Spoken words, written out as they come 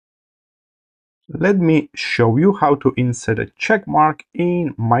Let me show you how to insert a check mark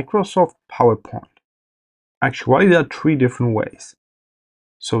in Microsoft PowerPoint. Actually, there are three different ways.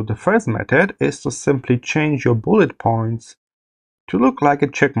 So the first method is to simply change your bullet points to look like a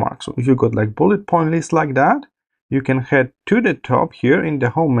check mark. So if you got like bullet point list like that, you can head to the top here in the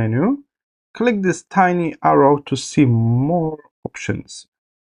home menu, click this tiny arrow to see more options.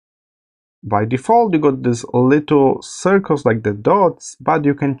 By default, you got these little circles like the dots, but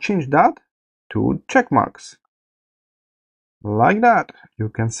you can change that to check marks. Like that. You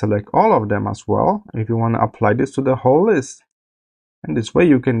can select all of them as well if you want to apply this to the whole list. And this way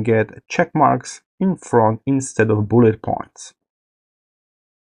you can get check marks in front instead of bullet points.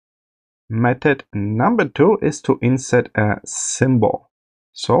 Method number 2 is to insert a symbol.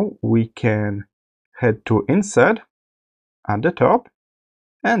 So we can head to Insert at the top,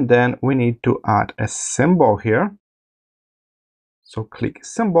 and then we need to add a symbol here. So click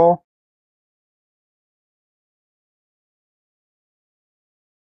Symbol,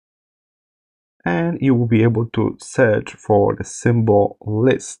 and you will be able to search for the symbol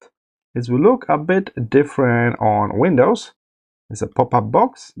list. It will look a bit different on Windows. It's a pop-up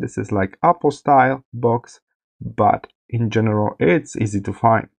box. This is like Apple style box, but in general it's easy to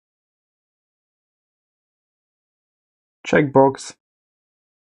find. Checkbox,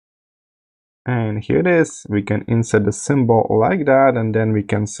 and here it is. We can insert the symbol like that, and then we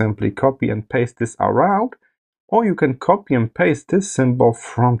can simply copy and paste this around, or you can copy and paste this symbol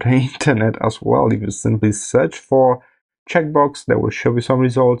from the internet as well. If you simply search for checkbox, that will show you some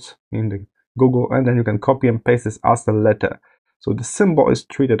results in the Google, and then you can copy and paste this as a letter. So the symbol is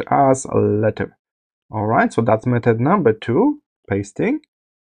treated as a letter. All right, so that's method number 2, pasting,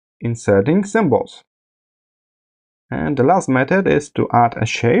 inserting symbols. And the last method is to add a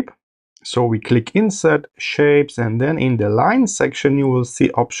shape. So we click Insert, Shapes, and then in the line section you will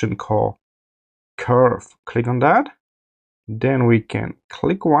see option called Curve. Click on that. Then we can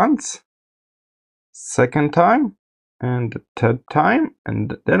click once, second time, and the third time,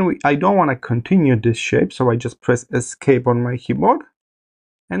 and then I don't want to continue this shape, so I just press Escape on my keyboard,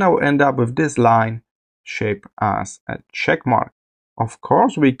 and I will end up with this line shape as a check mark. Of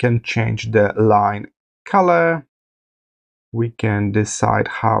course, we can change the line color. We can decide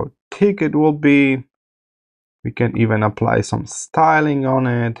how thick it will be. We can even apply some styling on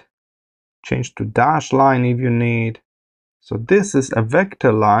it. Change to dash line if you need. So this is a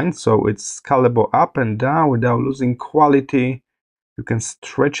vector line, so it's scalable up and down without losing quality. You can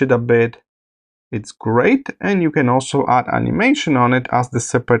stretch it a bit. It's great, and you can also add animation on it as the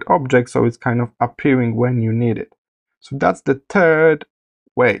separate object, so it's kind of appearing when you need it. So that's the third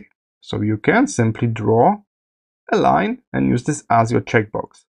way. So you can simply draw a line and use this as your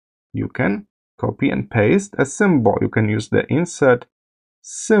checkbox. You can copy and paste a symbol. You can use the Insert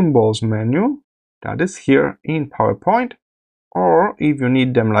Symbols menu that is here in PowerPoint, or if you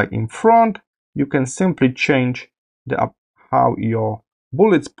need them like in front, you can simply change how your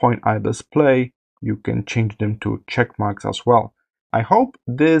bullets point are displayed. You can change them to check marks as well. I hope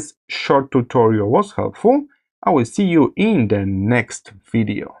this short tutorial was helpful. I will see you in the next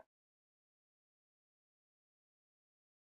video.